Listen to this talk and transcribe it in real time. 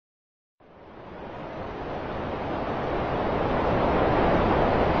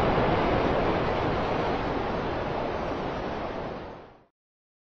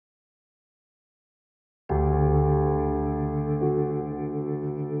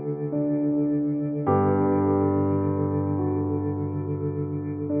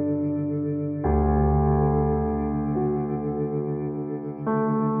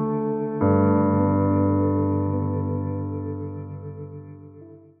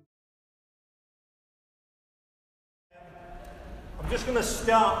just going to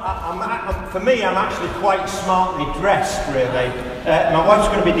start. For me, I'm actually quite smartly dressed, really. My wife's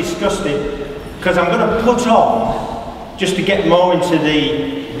going to be disgusted because I'm going to put on, just to get more into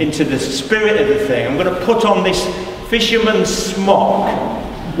the spirit of the thing, I'm going to put on this fisherman's smock,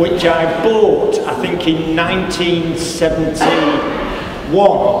 which I bought, I think, in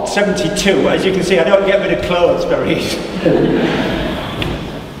 1971, 72. As you can see, I don't get rid of clothes very easily.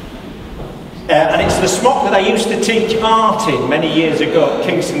 And it's the smock that I used to teach art in many years ago at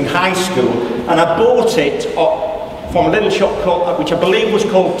Kingston High School, and I bought it from a little shop called, which I believe was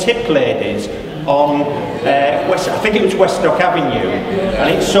called Tip Ladies, on I think it was Westdock Avenue, and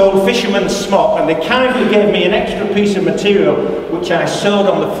it sold fisherman's smock, and they kindly gave me an extra piece of material which I sewed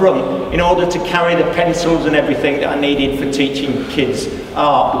on the front in order to carry the pencils and everything that I needed for teaching kids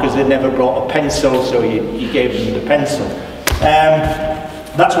art, because they never brought a pencil, so you gave them the pencil.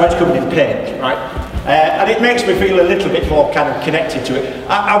 That's why it's covered in paint, right? And it makes me feel a little bit more kind of connected to it.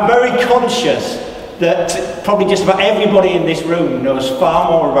 I'm very conscious that probably just about everybody in this room knows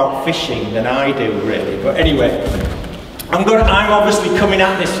far more about fishing than I do, really. But anyway, I'm obviously coming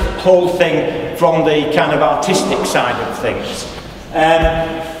at this whole thing from the kind of artistic side of things.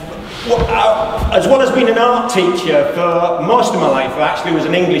 As well as being an art teacher for most of my life, I actually was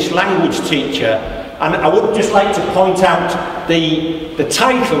an English language teacher. And I would just like to point out the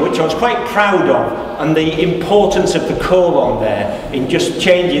title, which I was quite proud of, and the importance of the colon there in just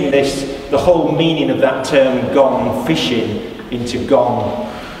changing the whole meaning of that term, gone fishing, into gone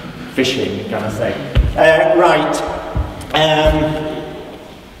fishing, kind of thing.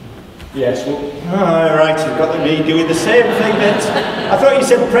 Yes, well, right, you've got me doing the same thing that, I thought you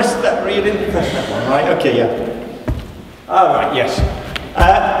said press that, you didn't press that one, right, okay, yeah. All right, yes.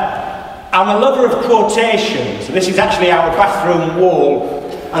 I'm a lover of quotations. This is actually our bathroom wall,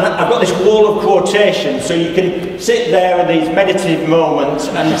 and I've got this wall of quotations, so you can sit there in these meditative moments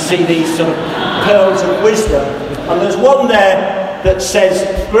and see these sort of pearls of wisdom. And there's one there that says,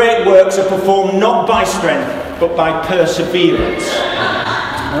 great works are performed not by strength, but by perseverance.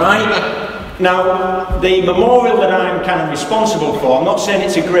 Right? Now, the memorial that I'm kind of responsible for, I'm not saying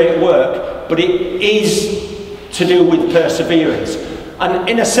it's a great work, but it is to do with perseverance. And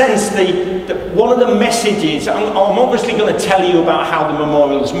in a sense, one of the messages, I'm obviously going to tell you about how the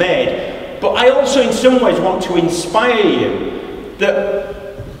memorial is made, but I also in some ways want to inspire you that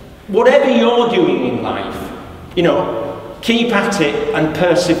whatever you're doing in life, you know, keep at it and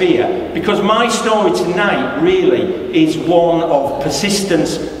persevere, because my story tonight really is one of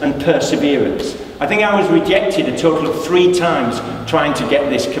persistence and perseverance. I think I was rejected a total of 3 times trying to get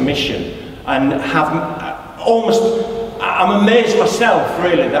this commission, and I'm amazed myself,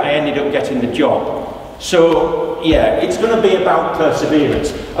 really, that I ended up getting the job. So, yeah, it's going to be about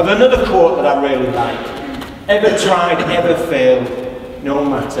perseverance. I've another quote that I really like. Ever tried, ever failed, no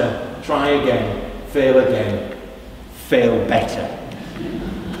matter, try again, fail better.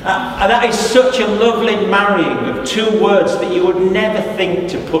 And that is such a lovely marrying of 2 words that you would never think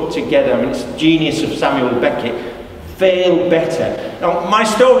to put together. I mean, it's the genius of Samuel Beckett. Fail better. Now, my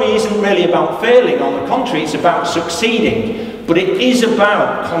story isn't really about failing, on the contrary, it's about succeeding, but it is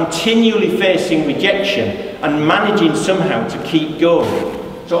about continually facing rejection and managing somehow to keep going.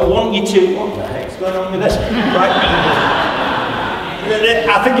 So I want you to, what the heck's going on with this? Right.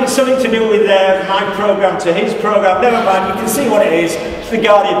 I think it's something to do with my programme to his programme, never mind, you can see what it is, it's The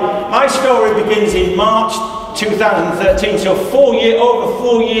Guardian. My story begins in March 2013, so over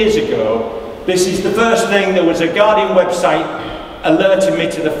 4 years ago. This is the first thing. There was a Guardian website alerting me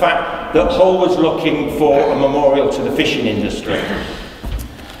to the fact that Hull was looking for a memorial to the fishing industry.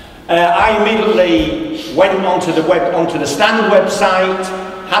 I immediately went onto the Stand website,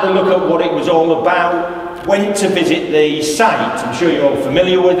 had a look at what it was all about, went to visit the site. I'm sure you're all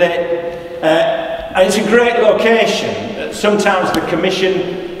familiar with it. And it's a great location. Sometimes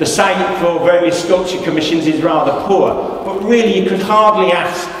the site for various sculpture commissions is rather poor, but really you could hardly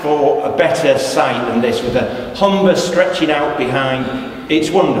ask for a better site than this, with a humber stretching out behind. It's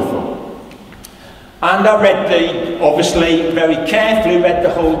wonderful. And I obviously very carefully read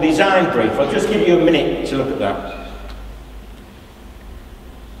the whole design brief. I'll just give you a minute to look at that.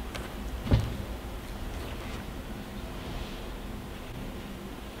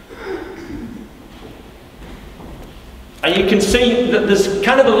 And you can see that there's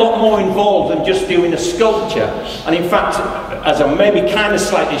kind of a lot more involved than just doing a sculpture. And in fact, as I'll maybe kind of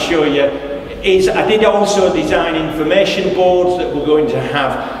slightly show you, I did also design information boards that were going to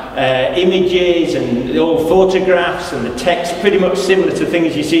have images and all photographs and the text, pretty much similar to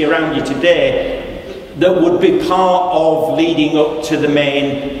things you see around you today, that would be part of leading up to the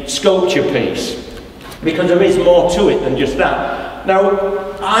main sculpture piece. Because there is more to it than just that. Now,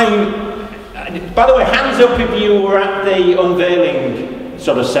 by the way, hands up if you were at the unveiling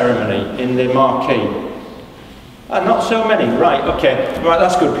sort of ceremony in the marquee. Not so many, right, okay. Right,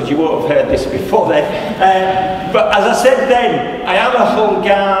 that's good, because you won't have heard this before then. But as I said then, I am a Hull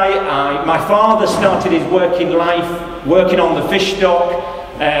guy. My father started his working life working on the fish dock.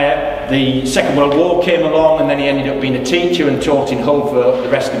 The Second World War came along, and then he ended up being a teacher and taught in Hull for the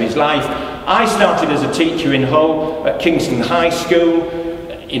rest of his life. I started as a teacher in Hull at Kingston High School.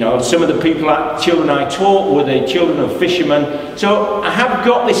 You know, some of the children I taught were the children of fishermen. So I have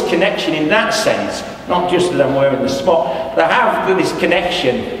got this connection in that sense, not just that I'm wearing the smock, but I have this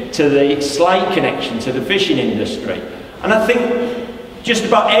connection to the slight connection to the fishing industry. And I think just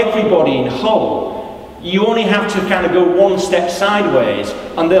about everybody in Hull, you only have to kind of go one step sideways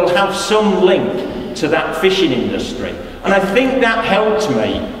and they'll have some link to that fishing industry. And I think that helped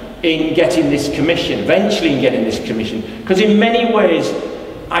me in getting this commission, eventually in getting this commission, because in many ways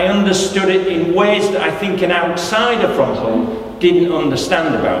I understood it in ways that I think an outsider from Hull didn't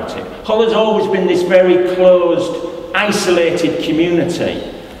understand about it. Hull has always been this very closed, isolated community.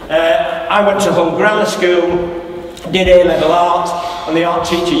 I went to Hull Grammar School, did A-level art, and the art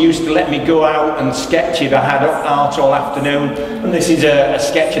teacher used to let me go out and sketch if I had art all afternoon. And this is a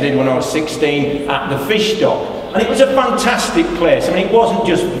sketch I did when I was 16 at the fish dock. And it was a fantastic place. I mean, it wasn't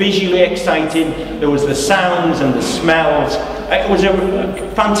just visually exciting, there was the sounds and the smells. It was a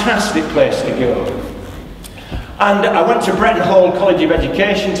fantastic place to go. And I went to Bretton Hall College of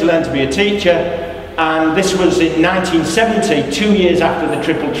Education to learn to be a teacher, and this was in 1970, 2 years after the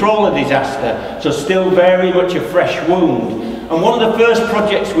triple trawler disaster, so still very much a fresh wound. And one of the first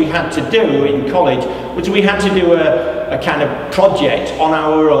projects we had to do in college was we had to do a kind of project on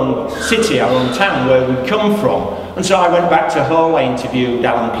our own city, our own town, where we come from. And so I went back to Hull, I interviewed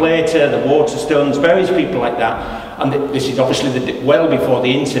Alan Plater, the Waterstones, various people like that. And this is obviously well before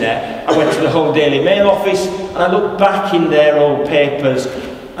the internet. I went to the Hull Daily Mail office and I looked back in their old papers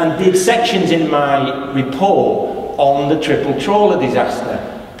and did sections in my report on the triple trawler disaster.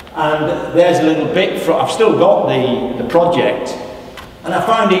 And there's a little bit from, I've still got the project, and I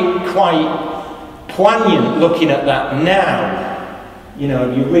find it quite poignant looking at that now. You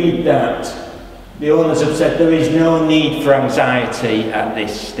know, you read that, the owners have said there is no need for anxiety at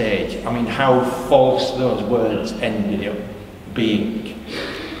this stage. I mean, how false those words ended up being.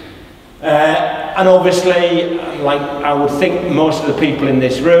 And obviously, like I would think most of the people in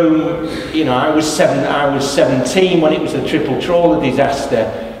this room, you know, I was 17 when it was the triple trawler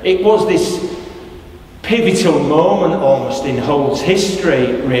disaster. It was this pivotal moment almost in Hull's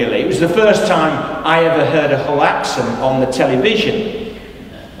history, really. It was the first time I ever heard a Hull accent on the television.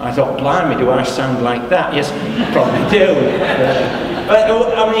 I thought, blimey, do I sound like that? Yes, I probably do. But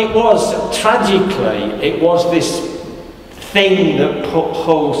I mean, it was, tragically, it was this thing that put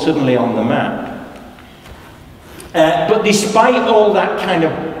Hull suddenly on the map. But despite all that kind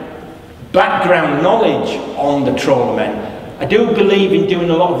of background knowledge on the trawlermen, I do believe in doing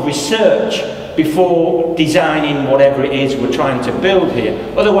a lot of research before designing whatever it is we're trying to build here.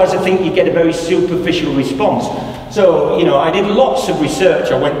 Otherwise, I think you get a very superficial response. So, you know, I did lots of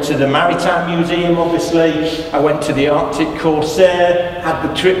research. I went to the Maritime Museum, obviously. I went to the Arctic Corsair, had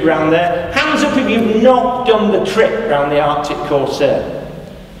the trip round there. Hands up if you've not done the trip round the Arctic Corsair.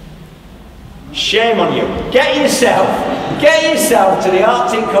 Shame on you. Get yourself to the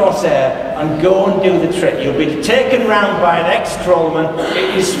Arctic Corsair and go and do the trip. You'll be taken round by an ex-trawlerman.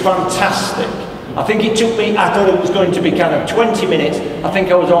 It is fantastic. I think it took me, I thought it was going to be kind of 20 minutes. I think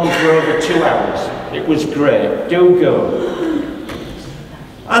I was on for over 2 hours. It was great. Do go.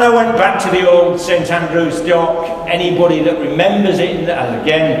 And I went back to the old St Andrew's dock. Anybody that remembers it, and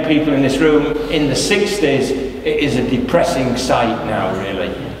again, people in this room, in the 60s, it is a depressing sight now,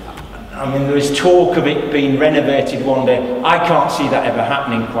 really. I mean, there is talk of it being renovated one day. I can't see that ever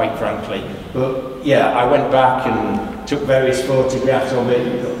happening, quite frankly. But yeah, I went back and took various photographs of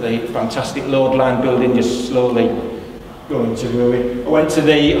it. The fantastic Lord Line building just slowly going to ruin. I went to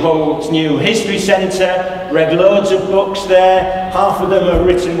the Hull's new History Centre, read loads of books there. Half of them are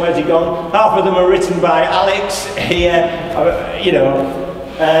written, where's he gone? Half of them are written by Alex here. You know,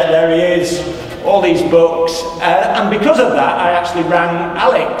 there he is. All these books, and because of that I actually rang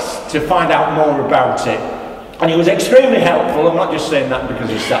Alex to find out more about it, and he was extremely helpful. I'm not just saying that because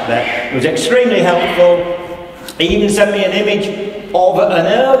he sat there. He was extremely helpful. He even sent me an image of an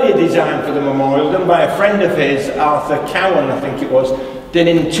earlier design for the memorial done by a friend of his, Arthur Cowan, I think it was, done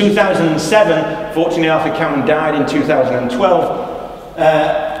in 2007. Fortunately, Arthur Cowan died in 2012.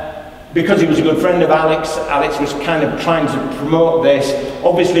 because he was a good friend of Alex, Alex was kind of trying to promote this.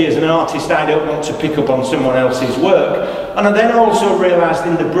 Obviously, as an artist, I don't want to pick up on someone else's work. And I then also realised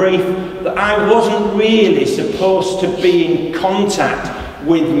in the brief that I wasn't really supposed to be in contact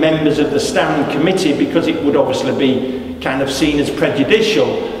with members of the standing committee, because it would obviously be kind of seen as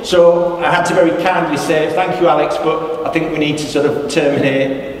prejudicial. So I had to very kindly say, thank you, Alex, but I think we need to sort of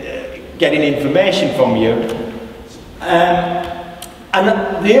terminate getting information from you. And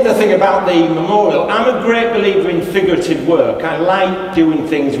the other thing about the memorial, I'm a great believer in figurative work. I like doing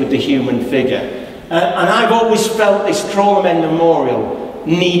things with the human figure. And I've always felt this Trawlermen memorial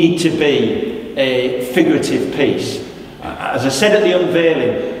needed to be a figurative piece. As I said at the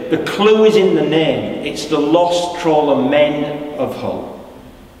unveiling, the clue is in the name. It's the Lost Trawlermen of Hull.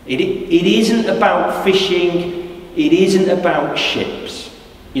 It isn't about fishing. It isn't about ships.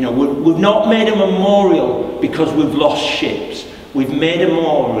 You know, we've not made a memorial because we've lost ships. We've made a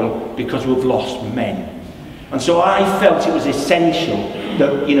memorial because we've lost men. And so I felt it was essential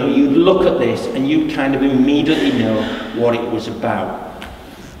that, you know, you'd look at this and you'd kind of immediately know what it was about.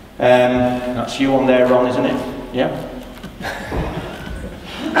 That's you on there, Ron, isn't it? Yeah?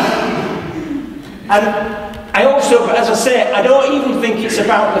 And I also, as I say, I don't even think it's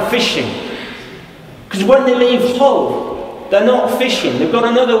about the fishing. Because when they leave Hull, they're not fishing. They've got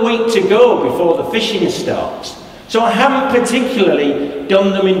another week to go before the fishing starts. So I haven't particularly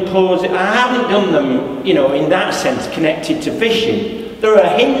done them in pose. I haven't done them, you know, in that sense, connected to fishing. There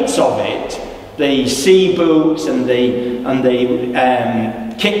are hints of it, the sea boots and the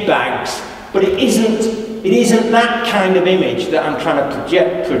kit bags, but it isn't that kind of image that I'm trying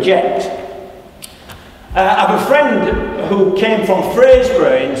to project. I have a friend who came from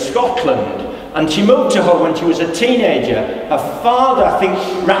Fraserburgh in Scotland, and she moved to Hull when she was a teenager. Her father, I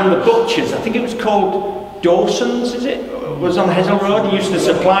think, ran the butchers. I think it was called Dawson's, is it? It was on Hessel Road. He used to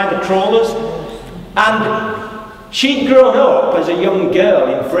supply the trawlers. And she'd grown up as a young girl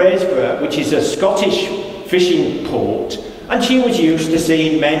in Fraserburgh, which is a Scottish fishing port, and she was used to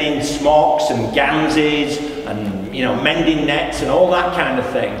seeing men in smocks and ganses and, you know, mending nets and all that kind of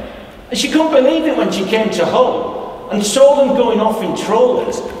thing. And she couldn't believe it when she came to Hull and saw them going off in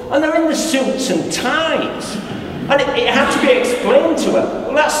trawlers, and they're in the suits and ties. And it had to be explained to her.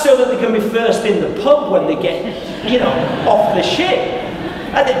 Well, that's so that they can be first in the pub when they get, you know, off the ship.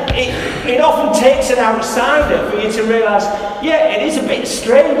 And it often takes an outsider for you to realise, yeah, it is a bit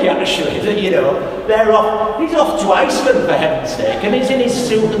strange actually that, you know, he's off to Iceland for heaven's sake, and he's in his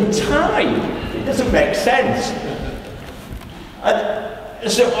suit and tie. It doesn't make sense.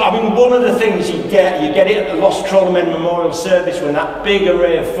 So, I mean, one of the things you get it at the Lost Trawlermen Memorial Service when that big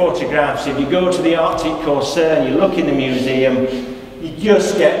array of photographs, if you go to the Arctic Corsair and you look in the museum, you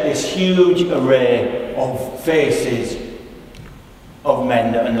just get this huge array of faces of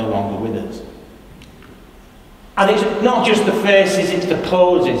men that are no longer with us. And it's not just the faces, it's the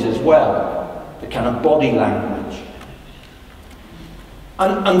poses as well, the kind of body language.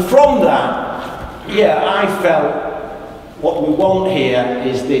 And from that, yeah, I felt what we want here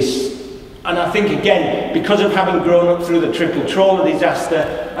is this, and I think again, because of having grown up through the triple trawler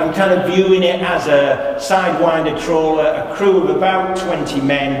disaster, I'm kind of viewing it as a sidewinder trawler, a crew of about 20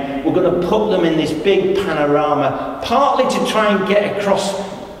 men. We're going to put them in this big panorama, partly to try and get across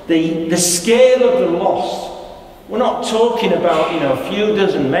the scale of the loss. We're not talking about, you know, a few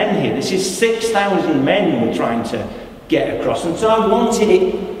dozen men here. This is 6,000 men we're trying to get across, and so I wanted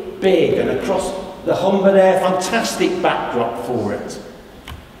it big and across the Humber there, fantastic backdrop for it.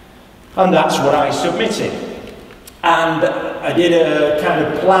 And that's what I submitted. And I did a kind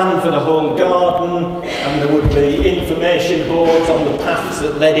of plan for the whole garden, and there would be information boards on the paths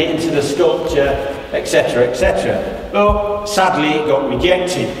that led into the sculpture, etc., etc. But sadly it got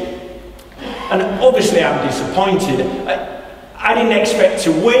rejected. And obviously I'm disappointed. I didn't expect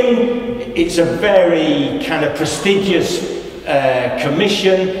to win. It's a very kind of prestigious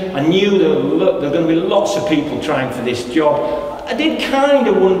commission. I knew there were going to be lots of people trying for this job. I did kind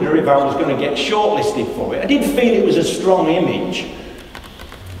of wonder if I was going to get shortlisted for it. I did feel it was a strong image.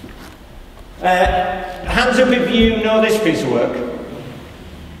 Hands up if you know this piece of work.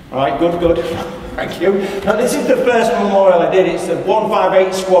 Alright, good. Thank you. Now this is the first memorial I did. It's the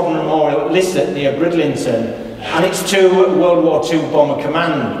 158 Squadron Memorial at Lisset near Bridlington, and it's to World War II Bomber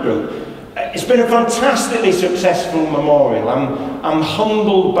Command Group. It's been a fantastically successful memorial. I'm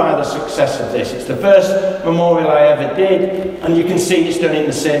humbled by the success of this. It's the first memorial I ever did, and you can see it's done in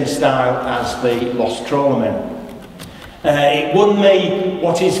the same style as the Lost Trawlermen. It won me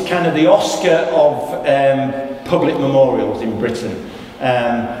what is kind of the Oscar of public memorials in Britain.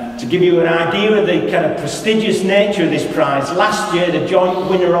 To give you an idea of the kind of prestigious nature of this prize, last year the joint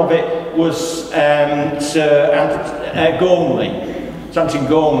winner of it was Sir Anthony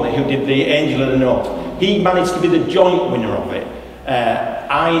Gormley, who did The Angel of the North. He managed to be the joint winner of it.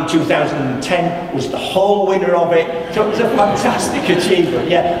 I, in 2010, was the whole winner of it. So it was a fantastic achievement.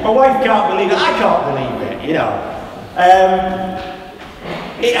 Yeah, my wife can't believe it. I can't believe it, you know.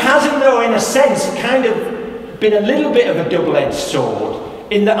 It hasn't, though, in a sense, kind of been a little bit of a double-edged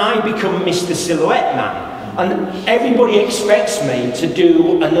sword in that I become Mr. Silhouette Man. And everybody expects me to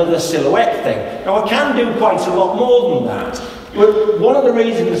do another silhouette thing. Now, I can do quite a lot more than that. But one of the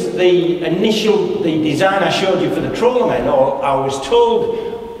reasons the design I showed you for the Trawlermen, or I was told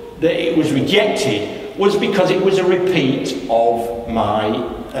that it was rejected, was because it was a repeat of my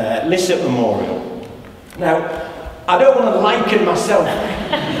Lissett Memorial. Now, I don't want to liken myself...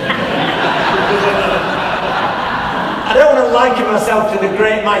 I don't want to liken myself to the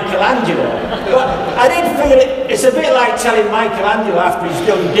great Michelangelo, but I did feel it's a bit like telling Michelangelo after he's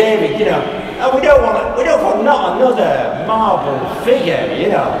done David, you know, oh, we don't want not another marble figure, you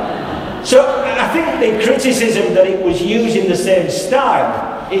know. So I think the criticism that it was using the same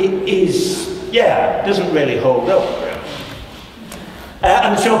style doesn't really hold up.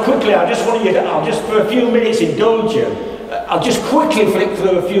 And so quickly, I'll just for a few minutes indulge you. I'll just quickly flick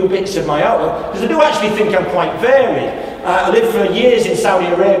through a few bits of my outlook, because I do actually think I'm quite varied. I lived for years in Saudi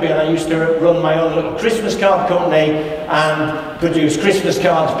Arabia, and I used to run my own little Christmas card company and produce Christmas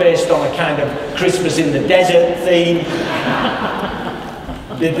cards based on a kind of Christmas in the desert theme.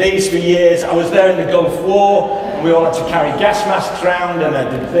 Did these for years. I was there in the Gulf War, and we all had to carry gas masks around, and I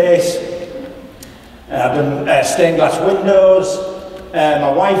did this. I've done stained glass windows.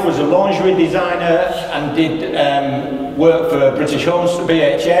 My wife was a lingerie designer and did work for British Homes for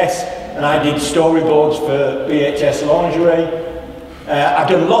BHS, and I did storyboards for BHS lingerie. I've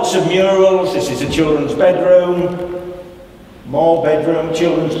done lots of murals. This is a children's bedroom, more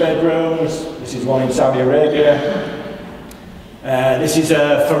children's bedrooms. This is one in Saudi Arabia. This is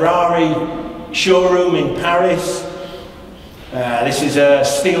a Ferrari showroom in Paris. This is a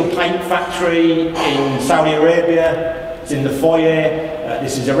steel pipe factory in Saudi Arabia. It's in the foyer.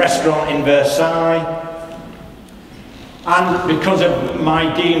 This is a restaurant in Versailles. And because of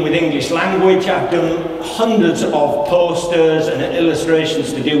my dealing with English language, I've done hundreds of posters and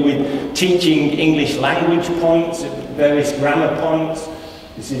illustrations to do with teaching English language points, various grammar points.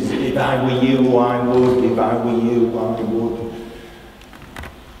 This is, if I were you, I would. If I were you, I would.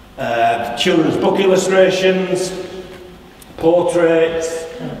 Children's book illustrations, portraits,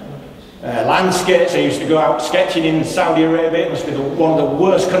 landscapes. I used to go out sketching in Saudi Arabia. It must be one of the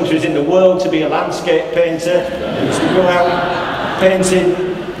worst countries in the world to be a landscape painter. I used to go out painting,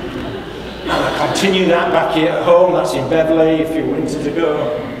 and I continue that back here at home. That's in Beverley a few winters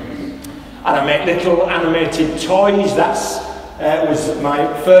ago. And I make little animated toys. That's was my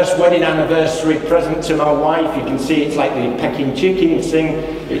first wedding anniversary present to my wife. You can see it's like the pecking chickens thing.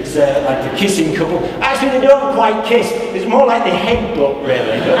 It's like the kissing couple. Actually, they don't quite kiss. It's more like the headbutt,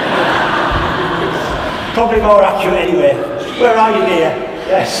 really. But probably more accurate anyway. Where are you, dear?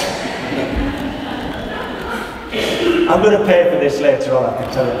 Yes. I'm going to pay for this later on, I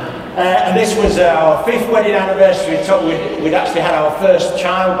can tell you. And this was our 5th wedding anniversary. We'd actually had our first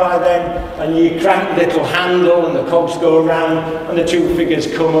child by then, and you crank the little handle and the cogs go around, and the two figures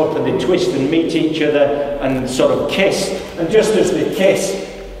come up and they twist and meet each other and sort of kiss. And just as they kiss,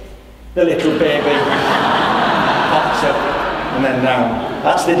 the little baby pops up and then down.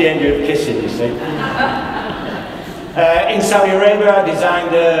 That's the danger of kissing, you see. In Saudi Arabia, I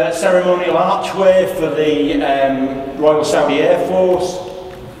designed a ceremonial archway for the Royal Saudi Air Force.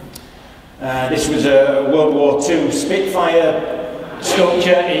 This was a World War II Spitfire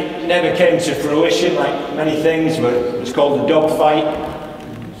sculpture. It never came to fruition, like many things, but it was called the dogfight.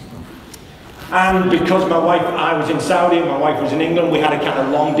 And because I was in Saudi and my wife was in England, we had a kind of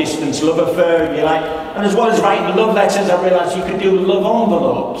long-distance love affair, if you like. And as well as writing love letters, I realised you could do love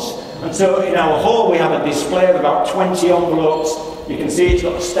envelopes. And so in our hall, we have a display of about 20 envelopes. You can see it's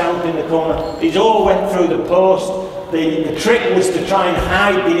got a stamp in the corner. These all went through the post. The trick was to try and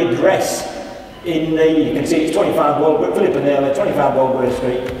hide the address in the, you can see it's 25 Walbury, Philippa Naylor, 25 Walbury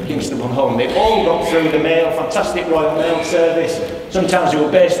Street, Kingston upon Hull. They all got through the mail, fantastic Royal Mail service. Sometimes they were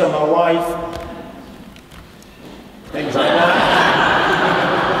based on my wife. Things like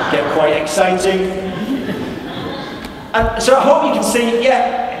that. Get quite exciting. And so I hope you can see,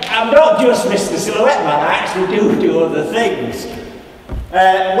 yeah, I'm not just Mr. Silhouette Man, I actually do other things.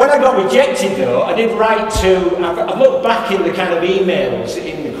 When I got rejected though, I did write to, I've looked back in the kind of emails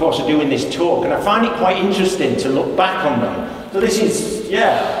in the course of doing this talk, and I find it quite interesting to look back on them. So this is,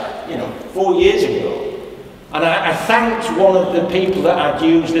 4 years ago. And I thanked one of the people that I'd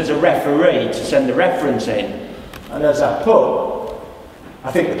used as a referee to send the reference in. And as I put,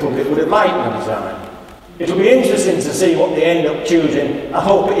 I think the public would have liked my design. It'll be interesting to see what they end up choosing. I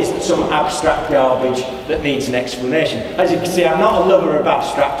hope it isn't some abstract garbage that needs an explanation. As you can see, I'm not a lover of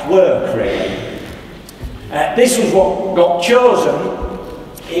abstract work, really. This was what got chosen.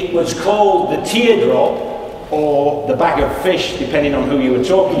 It was called the teardrop, or the bag of fish, depending on who you were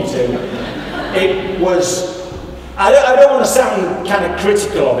talking to. It was... I don't want to sound kind of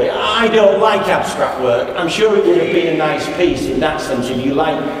critical of it. I don't like abstract work. I'm sure it would have been a nice piece in that sense if you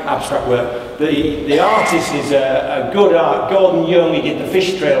like abstract work. The artist is a good art. Gordon Young, he did the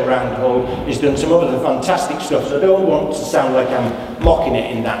fish trail round Hull. He's done some other fantastic stuff, so I don't want to sound like I'm mocking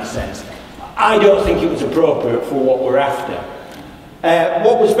it in that sense. I don't think it was appropriate for what we're after.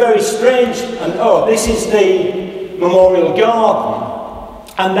 What was very strange, and this is the memorial garden.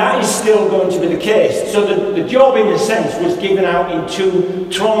 And that is still going to be the case. So the job, in a sense, was given out in two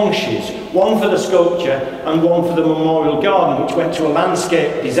tranches. One for the sculpture and one for the memorial garden, which went to a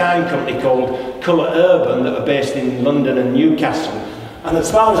landscape design company called Colour Urban that are based in London and Newcastle. And as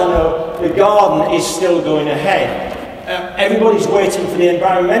far as I know, the garden is still going ahead. Everybody's waiting for the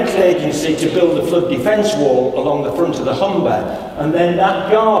Environmental Agency to build a flood defence wall along the front of the Humber, and then that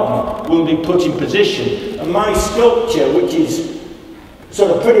garden will be put in position. And my sculpture, which is sort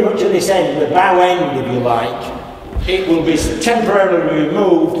of pretty much at this end, the bow end if you like, it will be temporarily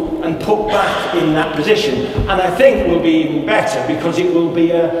removed and put back in that position. And I think will be even better because it will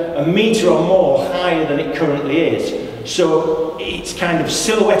be a metre or more higher than it currently is. So it's kind of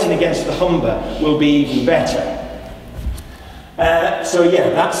silhouetting against the Humber will be even better. So yeah,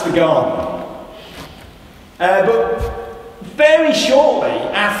 that's the garden. But very shortly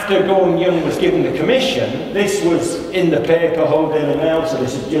after Gordon Young was given the commission, this was in the paper, Hull Daily Mail, so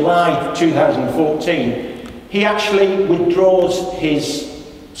this is July 2014, he actually withdraws his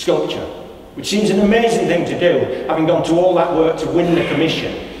sculpture, which seems an amazing thing to do. Having gone to all that work to win the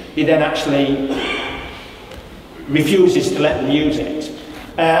commission, he then actually refuses to let them use it.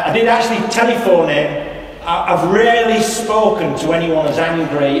 I did actually telephone him. I've rarely spoken to anyone as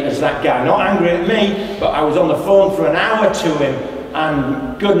angry as that guy. Not angry at me, but I was on the phone for an hour to him,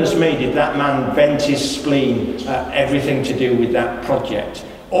 and goodness me, did that man vent his spleen at everything to do with that project.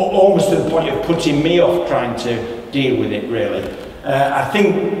 Almost to the point of putting me off trying to deal with it, really. I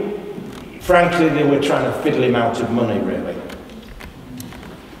think, frankly, they were trying to fiddle him out of money, really.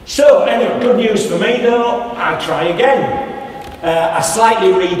 So, anyway, good news for me, though. I'll try again. I slightly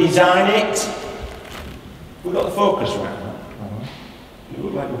redesign it. We've got the focus right now. It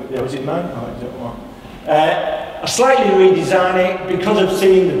looked like, was it mine? Oh, I don't know. I slightly redesign it because of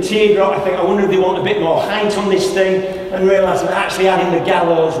seeing the teardrop. I think, I wonder if they want a bit more height on this thing, and realised that actually adding the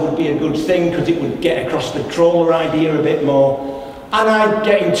gallows would be a good thing because it would get across the trawler idea a bit more. And I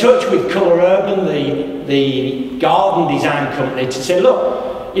get in touch with Colour Urban, the garden design company, to say,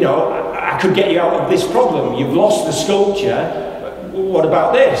 look, you know, I could get you out of this problem. You've lost the sculpture. What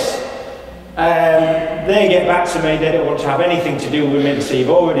about this? They get back to me, they don't want to have anything to do with me. They say, you've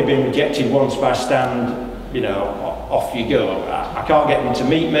already been rejected once by Stand, you know, off you go. I can't get them to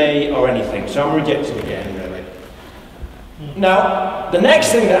meet me or anything, so I'm rejected again, really. Now, the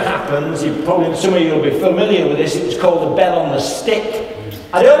next thing that happens, some of you will be familiar with this, it was called the bell on the stick.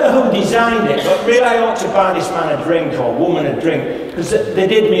 I don't know who designed it, but really I ought to buy this man a drink or woman a drink, because they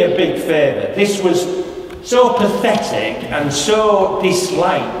did me a big favour. This was so pathetic and so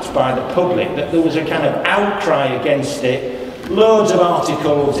disliked by the public that there was a kind of outcry against it. Loads of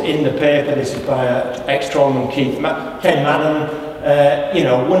articles in the paper. This is by ex-trawlerman Ken Madden. You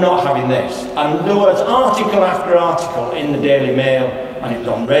know, we're not having this. And there was article after article in the Daily Mail, and it was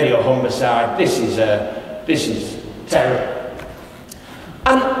on Radio Humberside. This is terrible.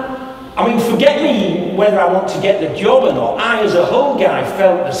 And I mean, forget me whether I want to get the job or not. I, as a Hull guy,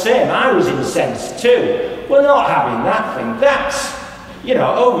 felt the same. I was incensed too. We're not having that thing. That's, you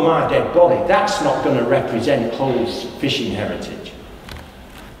know, over my dead body. That's not going to represent Hull's fishing heritage.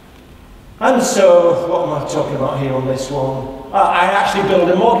 And so, what am I talking about here on this one? I actually build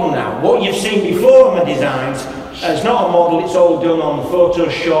a model now. What you've seen before in my designs is not a model. It's all done on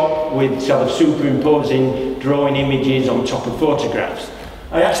Photoshop with sort of superimposing drawing images on top of photographs.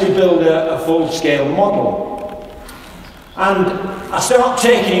 I actually build a full-scale model. And I start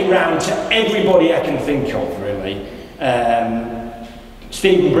taking it round to everybody I can think of, really.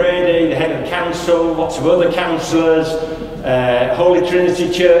 Stephen Brady, the head of the council, lots of other councillors, Holy Trinity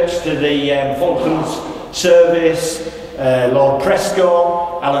Church, to the Falklands Service, Lord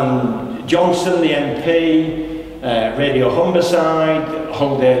Prescott, Alan Johnson, the MP, Radio Humberside,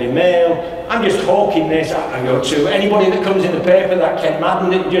 Hull Daily Mail. I'm just hawking this. I go to anybody that comes in the paper, that Ken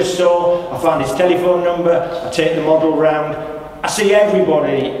Madden that you just saw, I find his telephone number, I take the model round. I see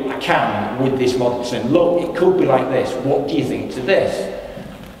everybody I can with this model saying, look, it could be like this, what do you think to this?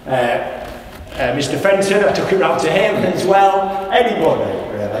 Mr. Fenton, I took it round to him as well, anybody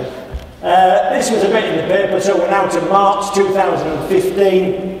really. This was a bit in the paper, so we're now to March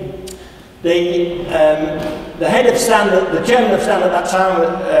 2015. The head of Standard, the chairman of Standard at that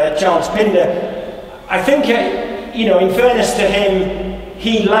time, Charles Pinder, I think, you know, in fairness to him,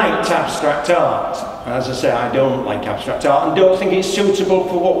 he liked abstract art. As I say, I don't like abstract art and don't think it's suitable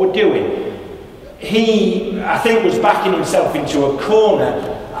for what we're doing. He, I think, was backing himself into a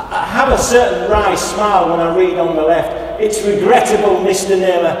corner. I have a certain wry smile when I read on the left, it's regrettable Mr.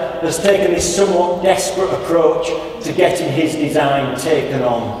 Naylor has taken this somewhat desperate approach to getting his design taken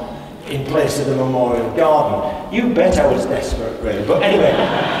on in place of the Memorial Garden. You bet I was desperate, really. But anyway,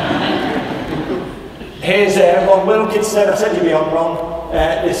 here's Ron Wilkinson. I said you'd be on, Ron.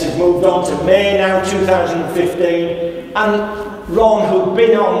 This has moved on to May now, 2015. And Ron, who'd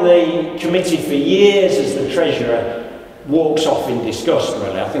been on the committee for years as the treasurer, walks off in disgust,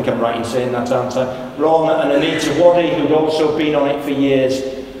 really. I think I'm right in saying that, aren't I? Ron and Anita Waddy, who'd also been on it for years.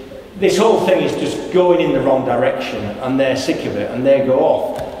 This whole thing is just going in the wrong direction, and they're sick of it, and they go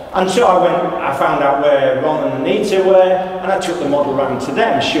off. And so I found out where Ron and Anita were, and I took the model round to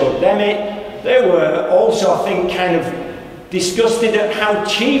them, showed them it. They were also, I think, kind of disgusted at how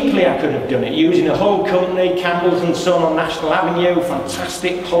cheaply I could have done it, using a Hull company, Campbell's and Son on National Avenue,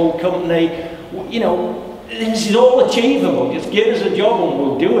 fantastic Hull company. You know, this is all achievable, just give us a job and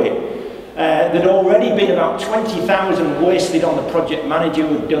we'll do it. There'd already been about 20,000 wasted on the project manager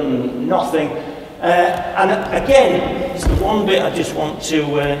who'd done nothing. And again, it's the one bit I just want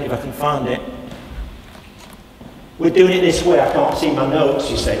to, if I can find it. We're doing it this way, I can't see my notes,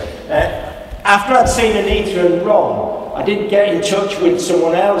 you see. After I'd seen Anita and Ron, I did get in touch with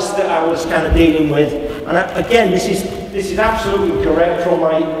someone else that I was kind of dealing with. And again, this is absolutely correct from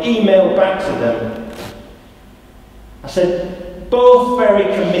my email back to them. I said, both very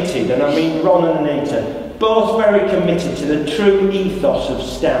committed, and I mean Ron and Anita, both very committed to the true ethos of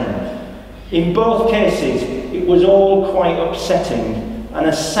Stand. In both cases, it was all quite upsetting and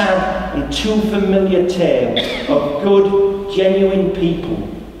a sad and too familiar tale of good, genuine people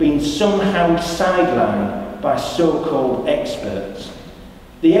being somehow sidelined by so-called experts.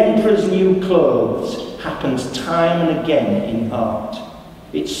 The Emperor's New Clothes happens time and again in art.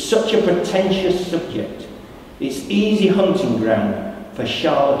 It's such a pretentious subject. It's easy hunting ground for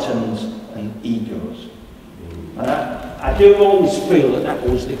charlatans and egos. And I do always feel that that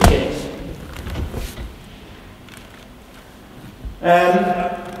was the case.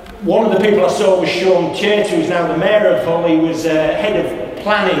 One of the people I saw was Sean Chait, who's now the mayor of Hull. He was head of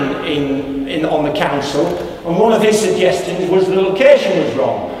planning on the council, and one of his suggestions was the location was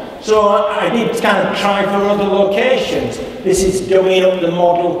wrong. So I did kind of try for other locations. This is dummying up the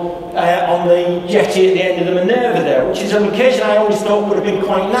model on the jetty at the end of the Minerva there, which is a location I always thought would have been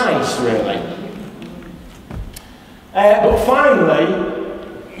quite nice, really. But finally,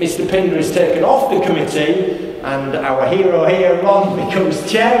 Mr. Pinder is taken off the committee, and our hero here, Ron, becomes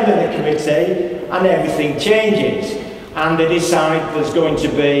chairman of the committee, and everything changes. And they decide there's going to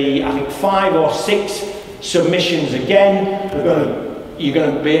be, I think, 5 or 6 submissions again. You're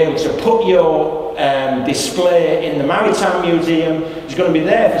going to be able to put your display in the Maritime Museum. It's going to be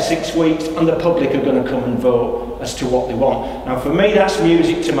there for 6 weeks, and the public are going to come and vote as to what they want. Now, for me, that's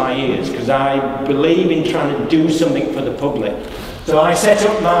music to my ears, because I believe in trying to do something for the public. So I set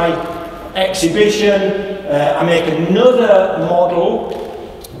up my exhibition. I make another model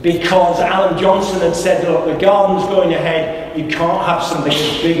because Alan Johnson had said, look, the garden's going ahead, you can't have something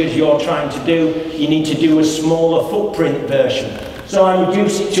as big as you're trying to do, you need to do a smaller footprint version. So I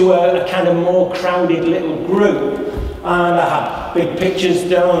reduced it to a kind of more crowded little group, and I had big pictures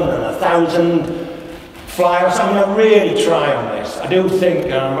done and 1,000 flyers. I mean, I really try on this. I do think,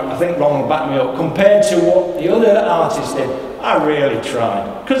 I think Ron will back me up, compared to what the other artists did, I really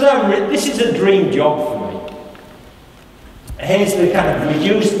tried. Because this is a dream job for me. Here's the kind of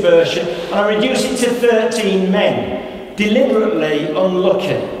reduced version, and I reduced it to 13 men, deliberately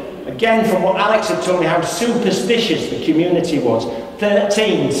unlucky. Again, from what Alex had told me, how superstitious the community was,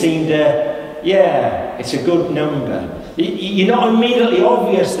 13 seemed yeah, it's a good number. You're not immediately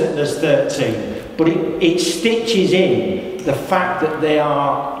obvious that there's 13, but it stitches in the fact that they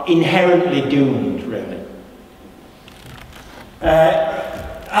are inherently doomed, really.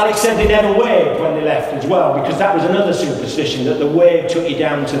 Alex said they never waved when they left as well, because that was another superstition, that the wave took you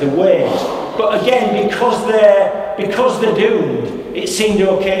down to the waves. But again, because they're doomed, it seemed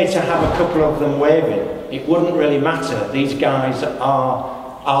okay to have a couple of them waving. It wouldn't really matter. These guys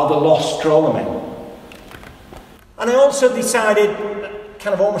are the lost trawlermen. And I also decided,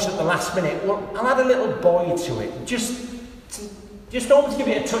 kind of almost at the last minute, well, I'll add a little boy to it, just almost give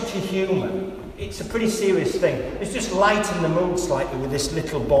it a touch of humour. It's a pretty serious thing. It's just lighten the mood slightly with this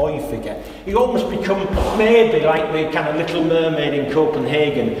little boy figure. He almost become maybe like the kind of Little Mermaid in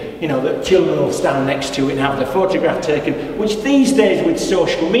Copenhagen, you know, that children will stand next to it and have their photograph taken, which these days with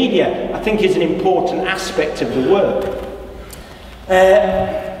social media, I think is an important aspect of the work.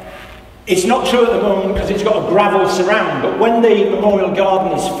 It's not true at the moment because it's got a gravel surround, but when the memorial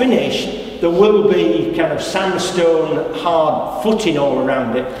garden is finished, there will be kind of sandstone hard footing all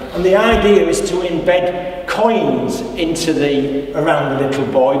around it, and the idea is to embed coins around the little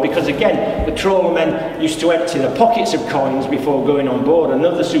boy, because again, the trawlermen used to empty their pockets of coins before going on board,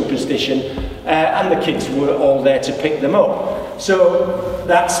 another superstition, and the kids were all there to pick them up. So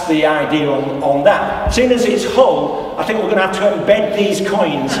that's the idea on that. As soon as it's Hull, I think we're going to have to embed these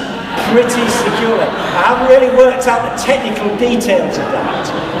coins pretty securely. I haven't really worked out the technical details of that,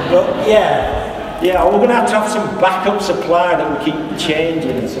 but yeah, we're going to have some backup supply that we keep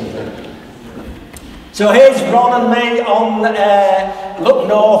changing and something. So here's Ron and me on Look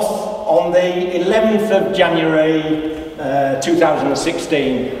North on the 11th of January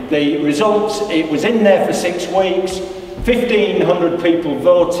 2016. The results, it was in there for 6 weeks, 1,500 people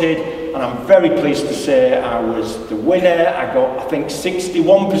voted, and I'm very pleased to say I was the winner. I got, I think,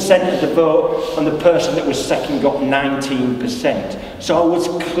 61% of the vote, and the person that was second got 19%. So I was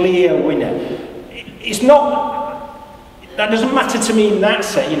clear winner. It's not, that doesn't matter to me in that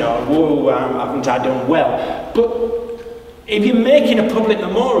sense, you know, whoa, haven't I done well? But if you're making a public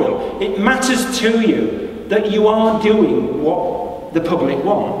memorial, it matters to you that you are doing what the public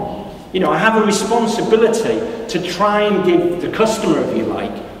want. You know, I have a responsibility to try and give the customer, if you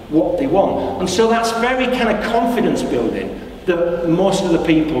like, what they want. And so that's very kind of confidence building that most of the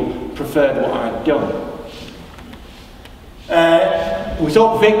people preferred what I'd done. We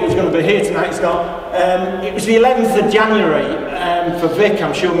thought Vic was going to be here tonight, he's not. It was the 11th of January for Vic,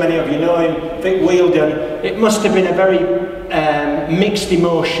 I'm sure many of you know him, Vic Wheeldon. It must have been a very mixed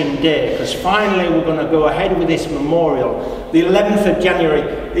emotion day, because finally we're going to go ahead with this memorial. The 11th of January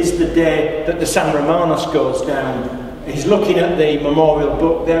is the day that the San Romanos goes down. He's looking at the memorial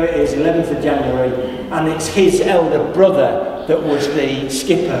book, there it is, 11th of January, and it's his elder brother that was the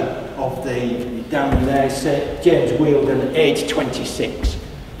skipper of the, down there, James Wheeldon, age 26.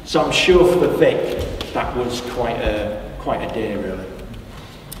 So I'm sure for Vic, that was quite a day really.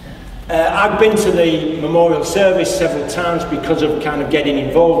 I've been to the memorial service several times because of kind of getting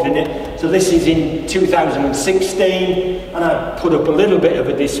involved in it. So this is in 2016, and I put up a little bit of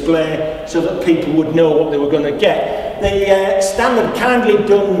a display so that people would know what they were going to get. The standard kindly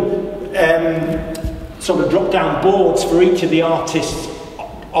done sort of drop-down boards for each of the artists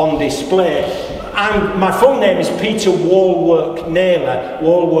on display. My full name is Peter Walworth Naylor.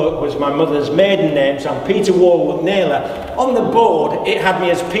 Walworth was my mother's maiden name, so I'm Peter Walworth Naylor. On the board, it had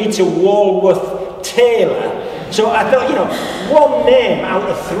me as Peter Walworth Taylor. So I thought, you know, one name out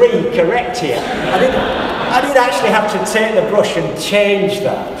of 3 correct here. I did actually have to take the brush and change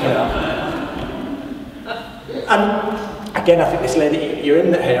that. You know. And again, I think this lady, you're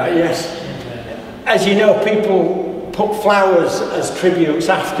in there, yes. As you know, people put flowers as tributes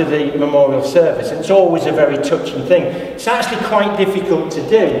after the memorial service, and it's always a very touching thing. It's actually quite difficult to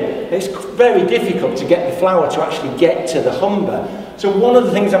do. It's very difficult to get the flower to actually get to the humber. So one of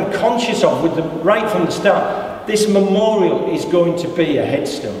the things I'm conscious of right from the start, this memorial is going to be a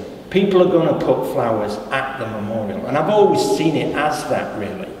headstone. People are going to put flowers at the memorial, and I've always seen it as that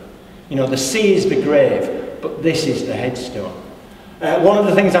really. You know, the sea is the grave, but this is the headstone. One of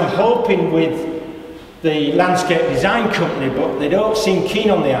the things I'm hoping with the landscape design company, but they don't seem keen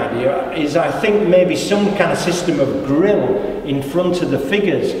on the idea, is I think maybe some kind of system of grill in front of the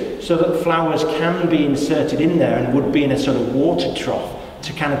figures so that flowers can be inserted in there and would be in a sort of water trough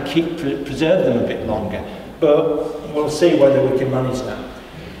to kind of preserve them a bit longer. But we'll see whether we can manage that.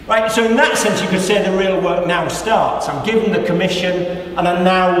 Right, so in that sense you could say the real work now starts. I'm given the commission and I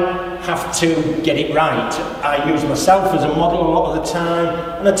now have to get it right. I use myself as a model a lot of the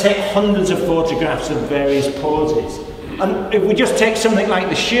time, and I take hundreds of photographs of various poses. And if we just take something like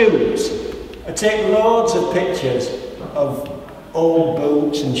the shoes, I take loads of pictures of old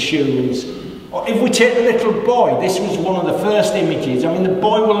boots and shoes Or if we take the little boy, this was one of the first images. I mean, the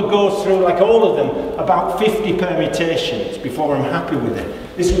boy will go through, like all of them, about 50 permutations before I'm happy with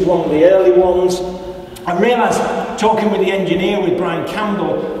it. This was one of the early ones. I realised, talking with the engineer, with Brian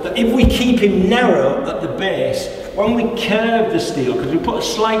Campbell, that if we keep him narrow at the base, when we curve the steel, because we put a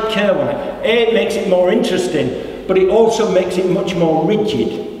slight curve on it, it makes it more interesting, but it also makes it much more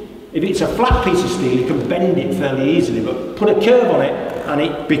rigid. If it's a flat piece of steel, you can bend it fairly easily, but put a curve on it, and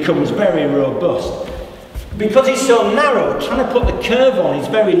it becomes very robust. Because it's so narrow, trying to put the curve on is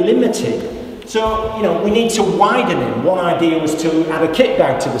very limited. So, you know, we need to widen it. One idea was to add a kit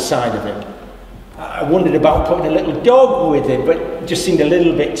bag to the side of it. I wondered about putting a little dog with it, but it just seemed a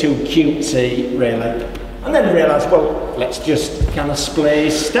little bit too cutesy, really. And then I realised, well, let's just kind of splay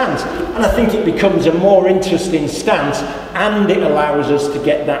his stance. And I think it becomes a more interesting stance, and it allows us to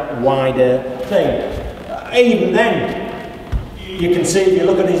get that wider thing. Even then, you can see, if you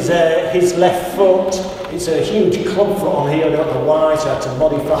look at his left foot, it's a huge club foot on here, I don't know why, so I had to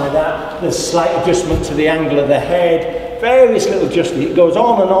modify that. There's slight adjustment to the angle of the head, various little adjustments, it goes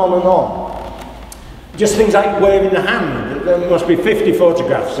on and on and on. Just things like waving the hand. There must be 50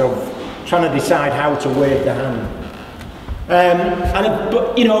 photographs of trying to decide how to wave the hand.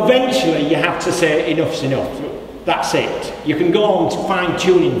 But you know, eventually you have to say enough's enough. That's it. You can go on to fine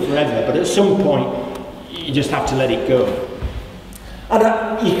tuning forever, but at some point you just have to let it go.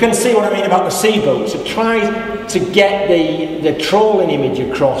 And you can see what I mean about the sea boat. So try to get the trawling image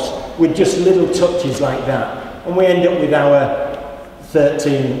across with just little touches like that, and we end up with our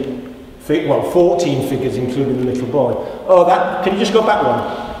 14 figures, including the little boy. Oh, that, can you just go back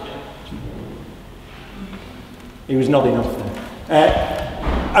one? He was nodding off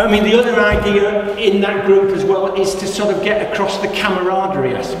there. I mean, the other idea in that group as well is to sort of get across the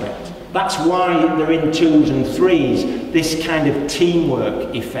camaraderie aspect. That's why they're in 2s and 3s, this kind of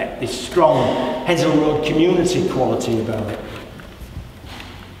teamwork effect, this strong Hensel Road community quality about it.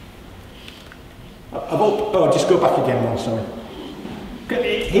 Oh, just go back again one, sorry.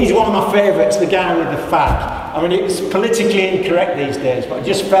 He's one of my favourites, the guy with the fag. I mean, it's politically incorrect these days, but I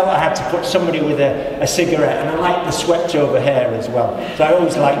just felt I had to put somebody with a cigarette, and I like the swept over hair as well. So I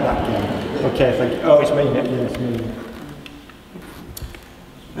always like that guy. Okay, thank you. Oh, it's me, yeah, it's me.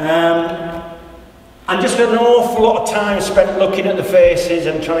 And just an awful lot of time spent looking at the faces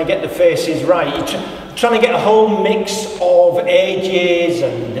and trying to get the faces right. You're trying to get a whole mix of ages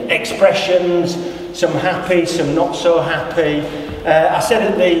and expressions, some happy, some not so happy. I said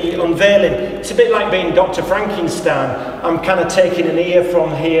at the unveiling, it's a bit like being Dr. Frankenstein. I'm kind of taking an ear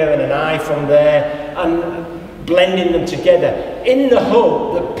from here and an eye from there and blending them together in the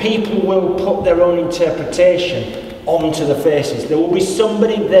hope that people will put their own interpretation onto the faces. There will be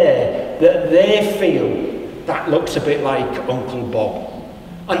somebody there that they feel that looks a bit like Uncle Bob.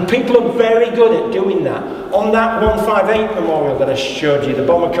 And people are very good at doing that. On that 158 memorial that I showed you, the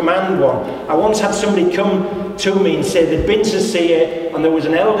Bomber Command one, I once had somebody come to me and say they'd been to see it, and there was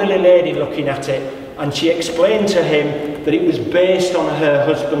an elderly lady looking at it, and she explained to him that it was based on her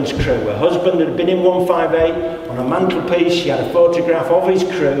husband's crew. Her husband had been in 158, on a mantelpiece she had a photograph of his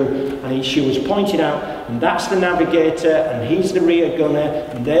crew, and she was pointing out, and that's the navigator, and he's the rear gunner,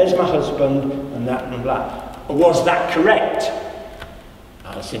 and there's my husband, and that and that. Was that correct?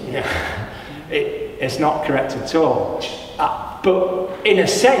 I said, no, it's not correct at all. But in a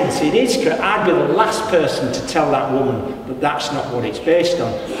sense, it is correct. I'd be the last person to tell that woman that that's not what it's based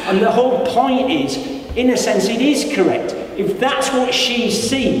on. And the whole point is, in a sense, it is correct. If that's what she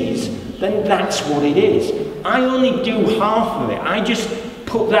sees, then that's what it is. I only do half of it. I just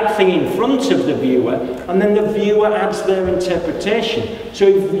put that thing in front of the viewer, and then the viewer adds their interpretation. So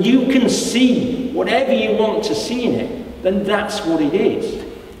if you can see whatever you want to see in it, then that's what it is.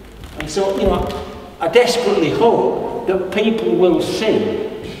 And so, you know, I desperately hope that people will see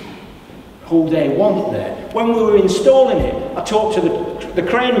who they want there. When we were installing it, I talked to the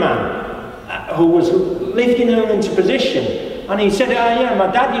crane man who was lifting her into position, and he said, yeah, my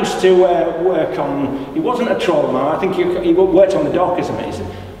dad used to work on, he wasn't a trawlerman, I think he worked on the dock or something. He said,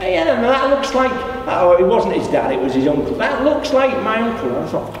 yeah, that looks like, oh, it wasn't his dad, it was his uncle. That looks like my uncle. I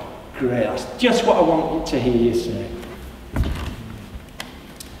thought, great, that's just what I wanted to hear you say.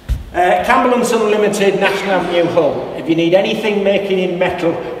 Campbell & Son Limited, National Avenue, Hull. If you need anything making in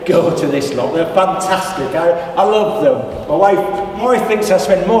metal, go to this lot. They're fantastic. I love them. My wife thinks I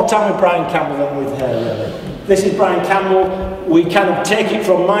spend more time with Brian Campbell than with her, really. This is Brian Campbell. We kind of take it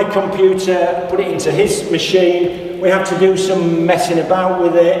from my computer, put it into his machine. We have to do some messing about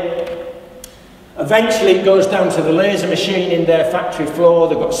with it. Eventually it goes down to the laser machine in their factory floor.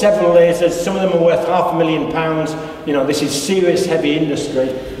 They've got several lasers, some of them are worth £500,000. You know, this is serious heavy industry.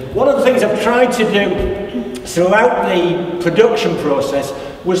 One of the things I've tried to do throughout the production process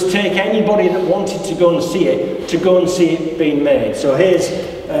was take anybody that wanted to go and see it being made. So here's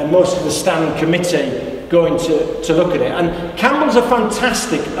most of the stand committee going to look at it. And Campbell's are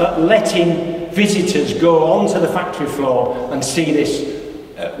fantastic at letting visitors go onto the factory floor and see this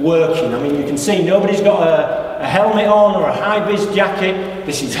working. I mean, you can see nobody's got a helmet on or a high-vis jacket.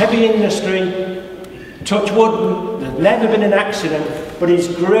 This is heavy industry. Touch wood, there's never been an accident, but he's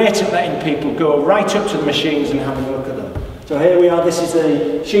great at letting people go right up to the machines and having a look at them. So here we are, this is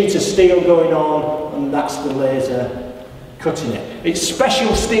a sheet of steel going on, and that's the laser cutting it. It's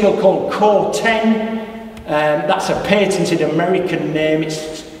special steel called Core 10. That's a patented American name.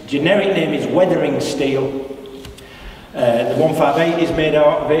 Its generic name is weathering steel. The 158 is made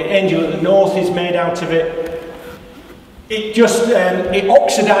out of it. Angel of the North is made out of it. It just it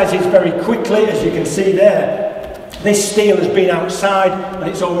oxidizes very quickly, as you can see there. This steel has been outside and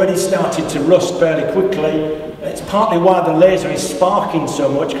it's already started to rust fairly quickly. It's partly why the laser is sparking so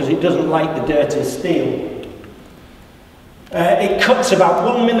much, because it doesn't like the dirty steel. It cuts about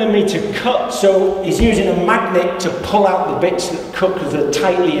 1 millimetre cut, so he's using a magnet to pull out the bits that cut because they're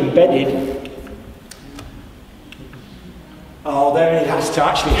tightly embedded. Oh, there he has to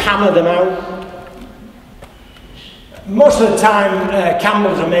actually hammer them out. Most of the time,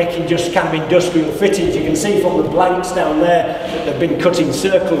 Campbell's are making just kind of industrial fittings. You can see from the blanks down there that they've been cutting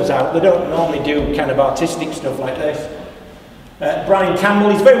circles out. They don't normally do kind of artistic stuff like this. Brian Campbell,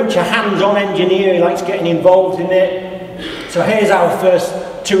 he's very much a hands-on engineer. He likes getting involved in it. So here's our first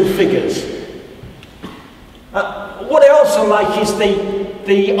two figures. What I also like is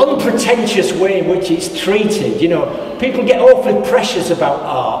the unpretentious way in which it's treated. You know, people get awfully precious about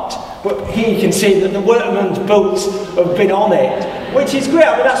art, but here you can see that the workman's boots have been on it, which is great.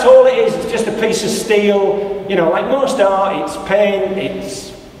 I mean, that's all it is. It's just a piece of steel. You know, like most art, it's paint,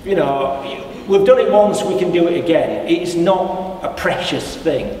 it's, you know, we've done it once, we can do it again. It's not a precious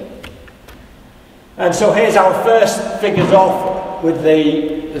thing. And so here's our first figures off with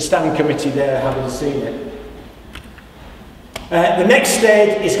the stand committee there having seen it. The next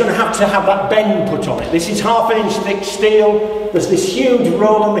stage is going to have that bend put on it. This is 1/2 inch thick steel. There's this huge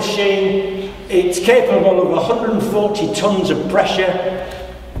roller machine. It's capable of 140 tons of pressure.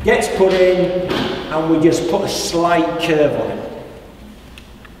 Gets put in, and we just put a slight curve on it.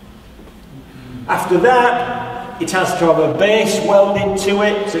 After that, it has to have a base welded to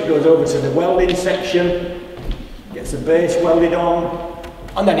it, so it goes over to the welding section, gets the base welded on,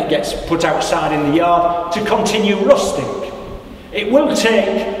 and then it gets put outside in the yard to continue rusting. It will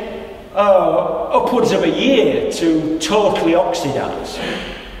take upwards of a year to totally oxidise.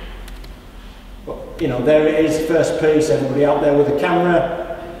 But, you know, there it is, first piece, everybody out there with a camera.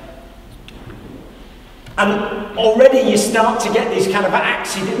 And already you start to get these kind of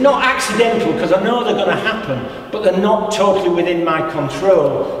not accidental, because I know they're going to happen, but they're not totally within my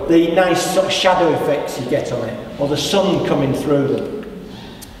control. The nice sort of shadow effects you get on it, or the sun coming through them.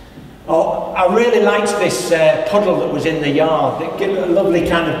 Oh, I really liked this puddle that was in the yard. It gave a lovely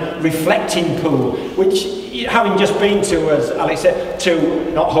kind of reflecting pool, which, having just been to, as Alex said,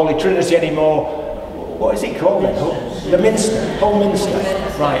 to not Holy Trinity anymore, what is it called then? The Minster, Hull Minster.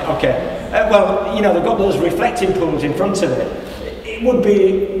 Right, okay. Well, you know, they've got those reflecting pools in front of it. It would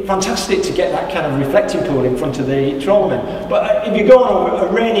be fantastic to get that kind of reflecting pool in front of the trawlermen. But if you go on a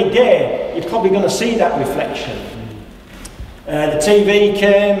rainy day, you're probably going to see that reflection. The TV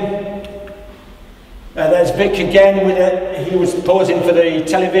came. There's Vic again, he was posing for the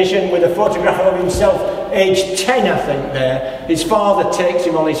television with a photograph of himself, aged 10 I think there. His father takes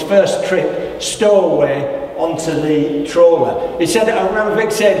him on his first trip, stowaway, onto the trawler. He said, I remember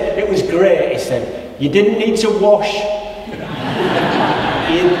Vic said, it was great, he said. You didn't need to wash,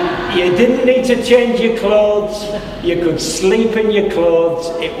 you didn't need to change your clothes, you could sleep in your clothes,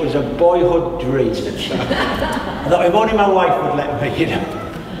 it was a boyhood dream. I thought if only my wife would let me, you know.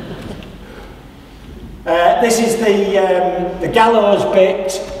 This is the gallows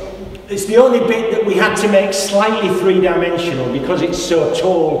bit. It's the only bit that we had to make slightly three-dimensional because it's so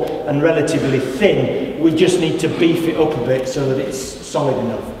tall and relatively thin. We just need to beef it up a bit so that it's solid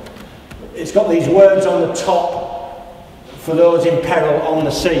enough. It's got these words on the top for those in peril on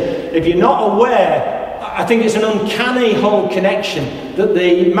the sea. If you're not aware, I think it's an uncanny whole connection that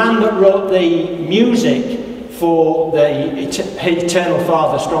the man that wrote the music for the Eternal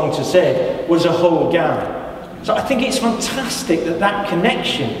Father, Strong to Save, was a Hull guy. So I think it's fantastic that that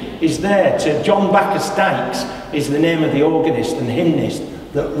connection is there to John Bacchus Dykes, is the name of the organist and hymnist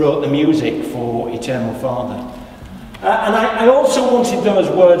that wrote the music for Eternal Father. And I also wanted those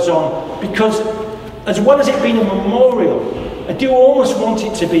words on because, as well as it being a memorial, I do almost want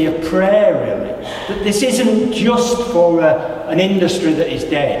it to be a prayer, really. That this isn't just for an industry that is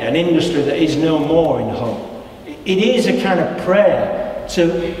dead, an industry that is no more in Hull. It is a kind of prayer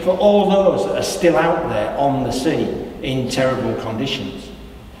for all those that are still out there on the sea in terrible conditions.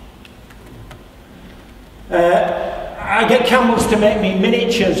 I get Campbells to make me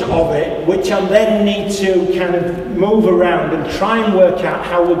miniatures of it, which I then need to kind of move around and try and work out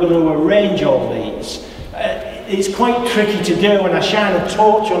how we're going to arrange all these. It's quite tricky to do, and I shine a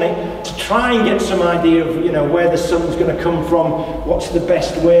torch on it to try and get some idea of, you know, where the sun's going to come from, what's the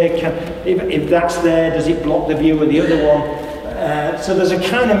best way, if that's there, does it block the view of the other one? So there's a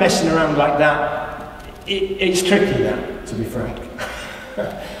kind of messing around like that. It's tricky, that, to be frank.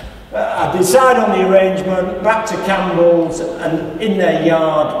 I decide on the arrangement, back to Campbell's, and in their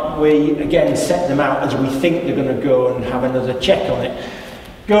yard we again set them out as we think they're going to go and have another check on it.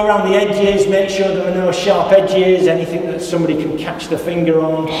 Go around the edges, make sure there are no sharp edges, anything that somebody can catch their finger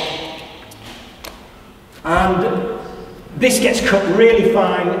on. And this gets cut really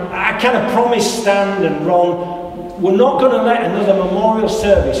fine. I kind of promised Stan and Ron, we're not going to let another memorial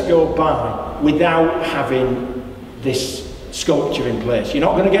service go by without having this sculpture in place. You're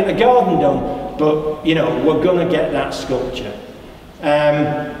not going to get the garden done, but you know, we're going to get that sculpture.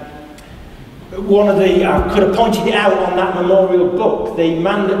 I could have pointed it out on that memorial book. The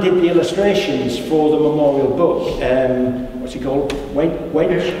man that did the illustrations for the memorial book, what's he called?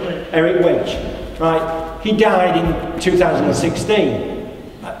 Wedge? Eric Wedge. Right, he died in 2016.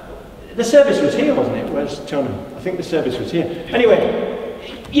 The service was here, wasn't it? Where's Tony? I think the service was here. Anyway,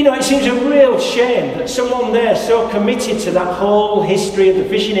 you know, it seems a real shame that someone there so committed to that whole history of the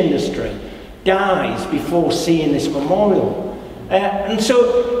fishing industry dies before seeing this memorial. And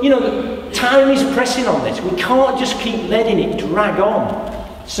so, you know, time is pressing on this. We can't just keep letting it drag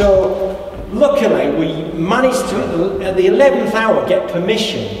on. So, luckily, we managed to, at the 11th hour, get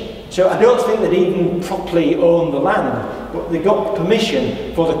permission. So I don't think they'd even properly own the land, but they got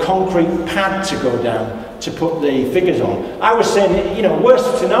permission for the concrete pad to go down to put the figures on. I was saying, you know,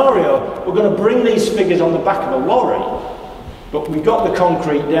 worst scenario, we're going to bring these figures on the back of a lorry. But we got the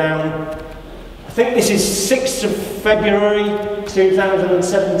concrete down. I think this is 6th of February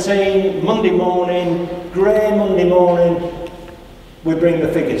 2017, Monday morning, grey Monday morning. We bring the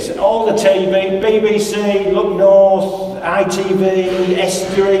figures. All the TV, BBC, Look North, ITV,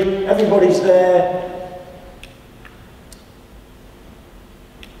 Estuary, everybody's there.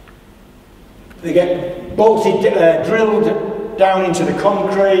 They get bolted, drilled down into the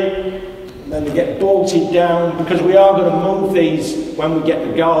concrete, and then they get bolted down, because we are going to move these when we get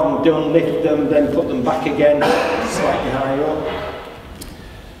the garden done, lift them, then put them back again, slightly higher up.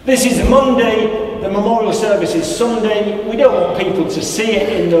 This is Monday, the memorial service is Sunday. We don't want people to see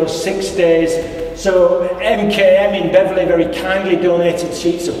it in those 6 days, so MKM in Beverley very kindly donated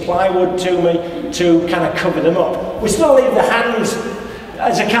sheets of plywood to me to kind of cover them up. We still leave the hands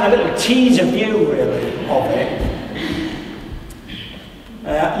as a kind of little teaser view, really, of it.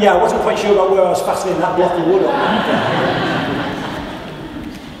 Yeah, I wasn't quite sure about where I was fastening that block of wood on.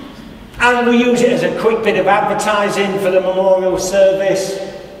 And we use it as a quick bit of advertising for the memorial service.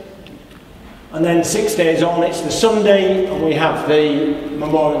 And then 6 days on, it's the Sunday, and we have the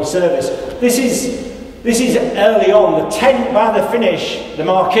memorial service. This is early on. The tent, by the finish, the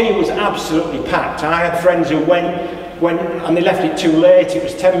marquee was absolutely packed. I had friends who went and they left it too late. It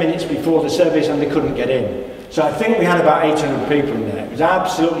was 10 minutes before the service and they couldn't get in. So I think we had about 800 people in there. It was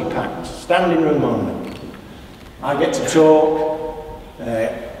absolutely packed, standing room only. I get to talk.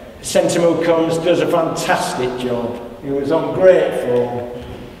 Sentimo comes, does a fantastic job. He was on great form.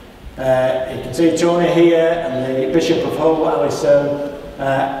 You can see Tony here and the Bishop of Hull, Alison,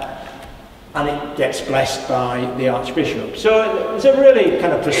 and it gets blessed by the Archbishop. So it was a really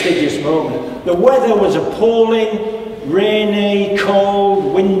kind of prestigious moment. The weather was appalling, rainy,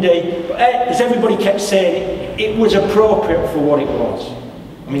 cold, windy, but as everybody kept saying, it was appropriate for what it was.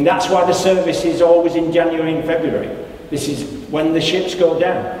 I mean, that's why the service is always in January and February. This is when the ships go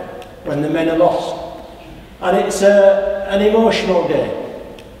down, when the men are lost. And it's an emotional day.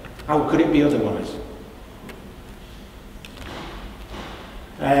 How could it be otherwise?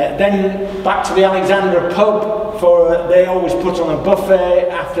 Then back to the Alexandra pub, they always put on a buffet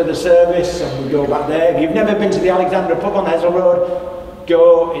after the service, and we go back there. If you've never been to the Alexandra pub on Hessel Road,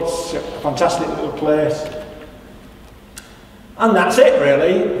 go, it's a fantastic little place. And that's it,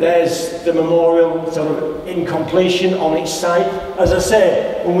 really. There's the memorial sort of in completion on its site. As I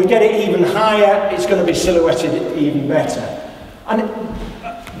say, when we get it even higher, it's going to be silhouetted even better. And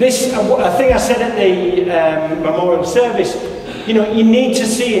This, a thing I said at the memorial service, you know, you need to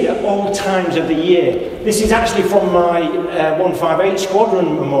see it at all times of the year. This is actually from my 158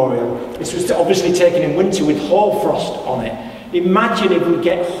 Squadron memorial. This was obviously taken in winter with hoarfrost on it. Imagine if we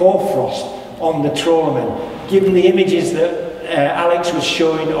get hoarfrost on the trawlermen, given the images that Alex was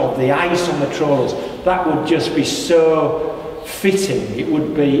showing of the ice on the trawlers. That would just be so fitting. It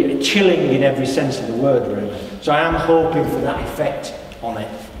would be chilling in every sense of the word, really. So I am hoping for that effect on it.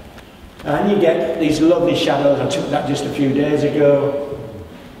 And you get these lovely shadows. I took that just a few days ago.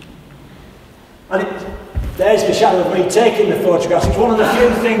 And there's the shadow of me taking the photographs. It's one of the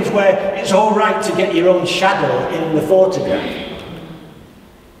few things where it's all right to get your own shadow in the photograph.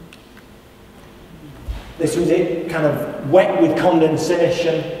 This was it, kind of wet with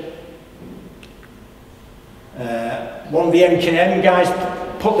condensation. One of the MKM guys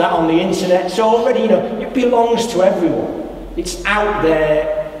put that on the internet. So already, you know, it belongs to everyone. It's out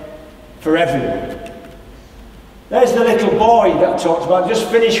there for everyone. There's the little boy that I talked about. Just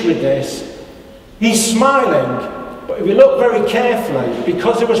finished with this. He's smiling, but if you look very carefully,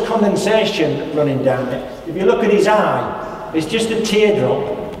 because there was condensation running down it, if you look at his eye, there's just a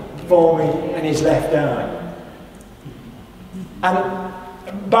teardrop forming in his left eye.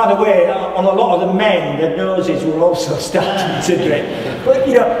 And by the way, on a lot of the men, their noses were also starting to drip. But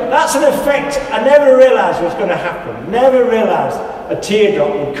you know, that's an effect I never realised was going to happen. Never realised a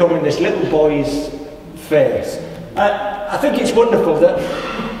teardrop would come in this little boy's face. I think it's wonderful that,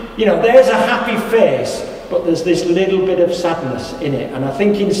 you know, there's a happy face, but there's this little bit of sadness in it. And I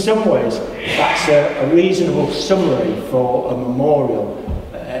think in some ways, that's a reasonable summary for a memorial,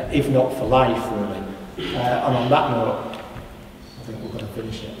 if not for life, really. And on that note, I think we're going to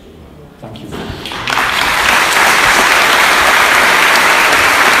finish it. Thank you.